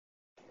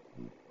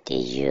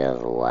Did you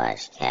ever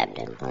watch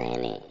Captain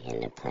Planet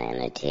and the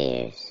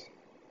Planeteers?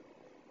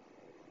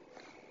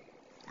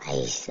 I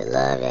used to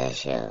love that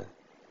show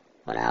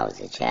when I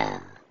was a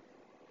child,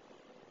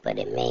 but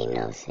it made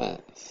no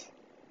sense.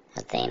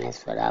 I think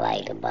that's what I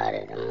liked about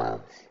it the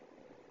most.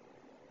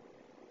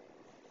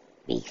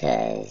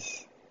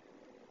 Because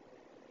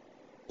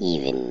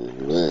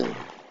even me,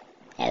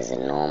 as a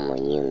normal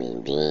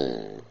human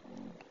being,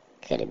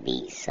 could have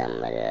beat some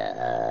of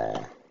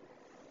the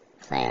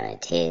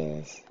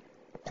Planeteers.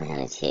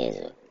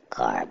 Planeteers were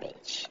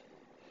garbage.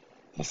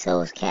 And so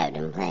was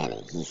Captain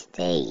Planet. He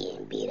stayed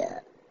getting beat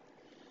up.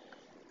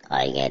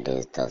 All you gotta do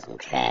is throw some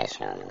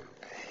trash on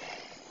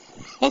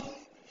him.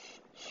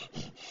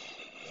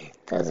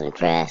 Throw some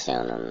trash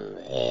on him.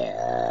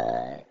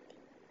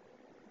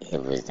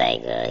 It was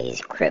like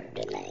his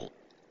kryptonite.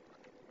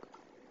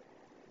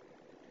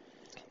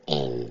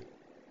 And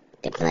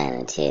the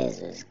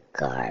Planeteers was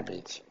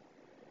garbage.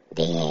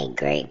 They had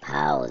great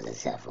powers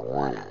except for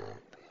one of them.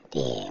 They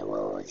had,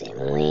 what was it,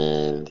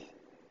 wind?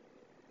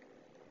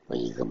 Where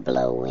you could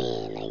blow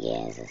wind, I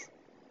guess.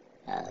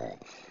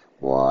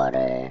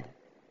 Water,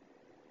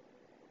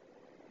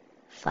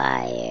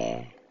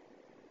 fire,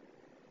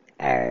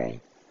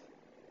 earth,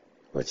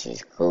 which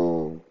is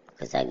cool,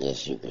 because I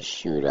guess you could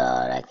shoot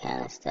all that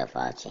kind of stuff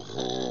out your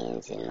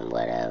hands and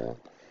whatever.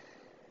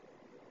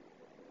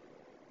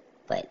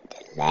 But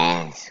the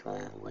last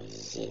one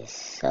was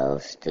just so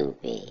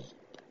stupid.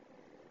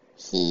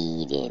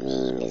 He didn't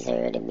even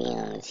deserve to be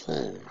on the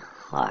team.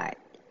 Heart.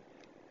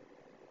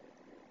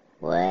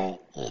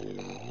 What in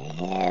the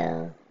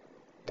hell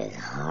does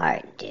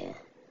Heart do?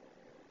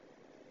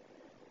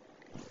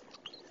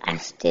 I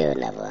still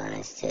never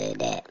understood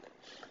that.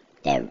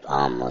 That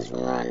almost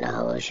ruined the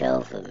whole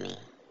show for me.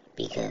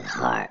 Because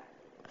Heart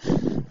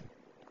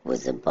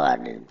was a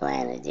part of the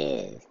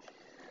Planeteers.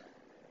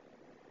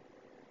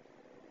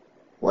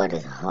 What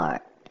does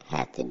Heart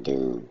have to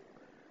do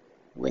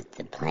with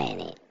the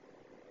planet?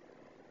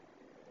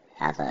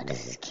 I thought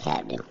this is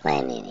Captain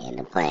Planet and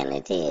the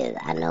Planeteers.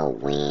 I know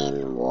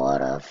wind,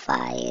 water,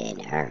 fire,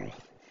 and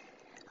earth.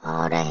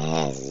 All that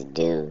has to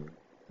do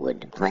with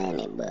the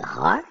planet, but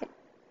Heart?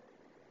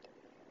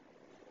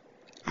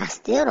 I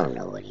still don't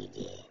know what he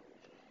did.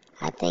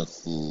 I think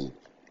he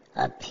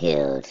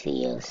appealed to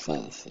your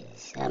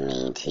senses.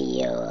 To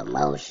your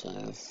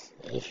emotions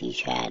if you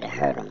try to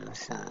hurt him or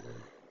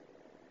something.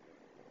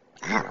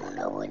 I don't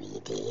know what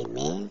he did,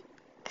 man.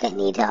 Couldn't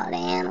he talk to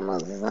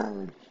animals or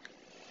something?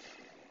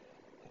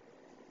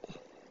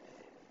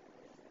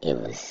 It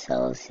was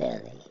so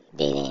silly.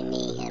 They didn't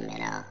need him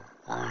at all.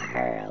 Or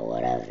her, or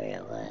whatever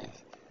it was.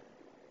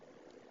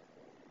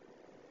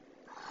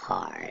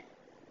 Hard.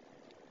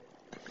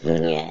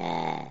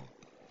 Yeah.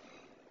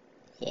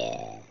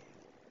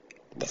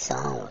 The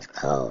song was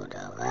cold,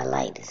 though. I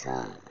like the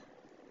song.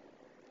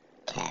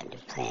 Captain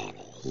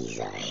Planet, he's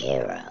our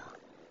hero.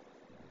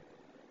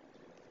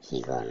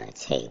 He gonna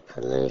take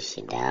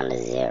pollution down to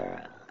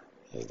zero.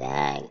 Is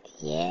that?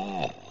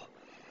 Yeah.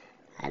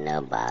 I know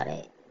about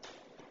it.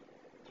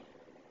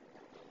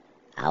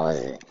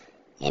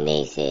 And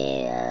they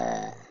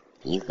said,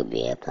 you could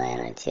be a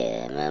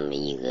Planeteer. Remember,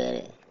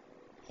 it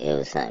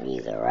was something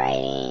you could write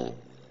in,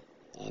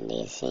 and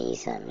they send you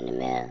something in the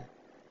mail,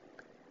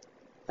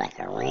 like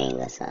a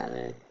ring or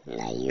something.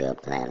 Now you a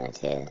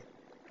Planeteer.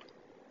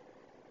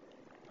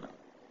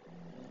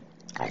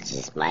 I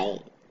just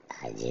might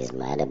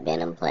have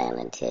been a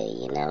Planeteer,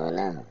 you never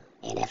know.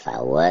 And if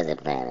I was a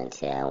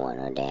Planeteer, I want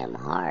no damn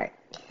heart.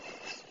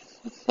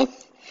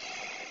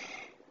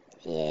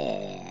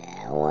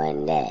 Yeah, I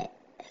wasn't that.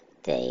 I can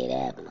tell you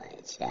that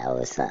much. I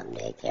was something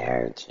that could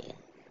hurt you.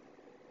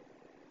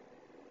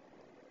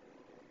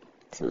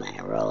 Somebody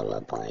roll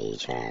up on you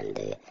trying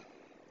to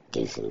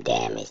do some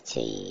damage to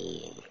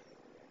you.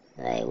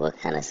 Like, what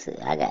kind of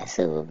I got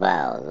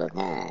superpowers. What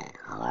kind?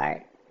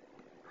 Heart.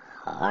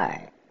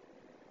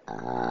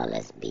 Oh,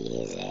 let's beat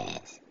his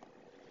ass.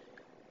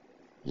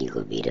 You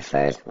could be the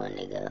first one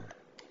to go.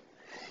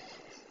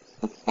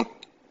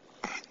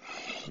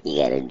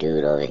 You got a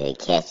dude over here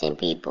catching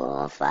people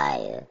on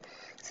fire.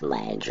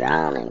 Somebody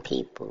drowning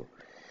people.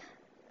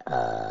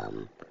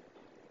 Another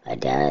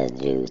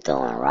dude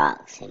throwing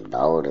rocks and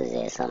boulders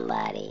at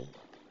somebody.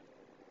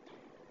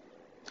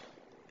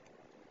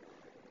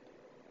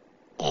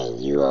 And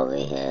you over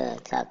here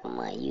talking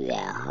about you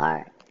got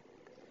heart.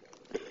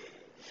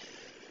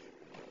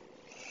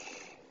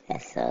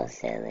 That's so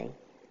silly.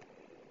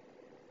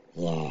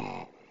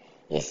 Yeah,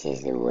 it's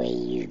just the way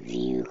you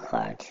view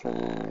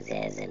cartoons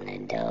as an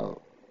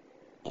adult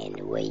and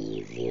the way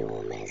you view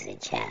them as a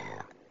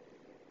child.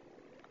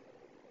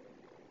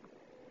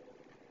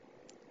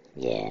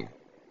 Yeah,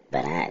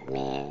 but I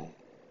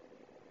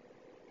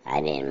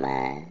didn't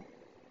mind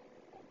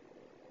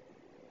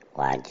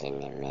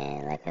watching it,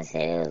 man. Like I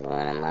said, it was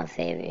one of my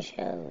favorite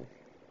shows.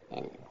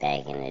 And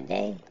back in the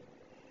day,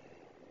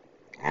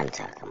 I'm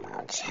talking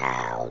about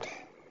child.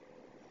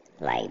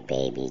 Like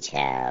baby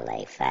child,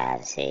 like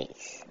 5,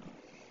 6.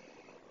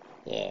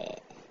 Yeah,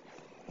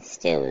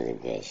 still was a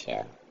good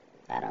show.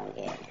 I don't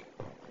get it.